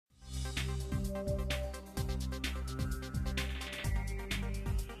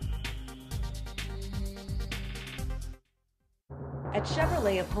At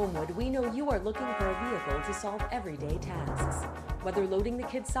Chevrolet of Homewood, we know you are looking for a vehicle to solve everyday tasks. Whether loading the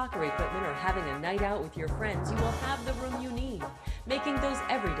kids' soccer equipment or having a night out with your friends, you will have the room you need, making those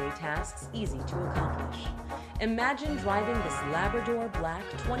everyday tasks easy to accomplish. Imagine driving this Labrador Black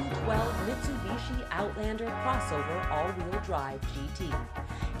 2012 Mitsubishi Outlander crossover all-wheel drive GT,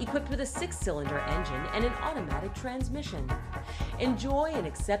 equipped with a 6-cylinder engine and an automatic transmission. Enjoy an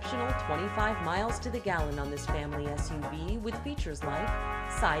exceptional 25 miles to the gallon on this family SUV with features like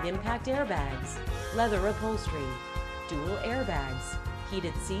side impact airbags, leather upholstery, dual airbags,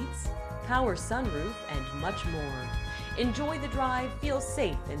 heated seats, power sunroof, and much more. Enjoy the drive, feel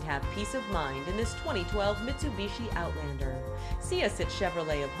safe, and have peace of mind in this 2012 Mitsubishi Outlander. See us at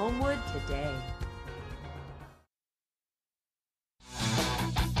Chevrolet of Homewood today.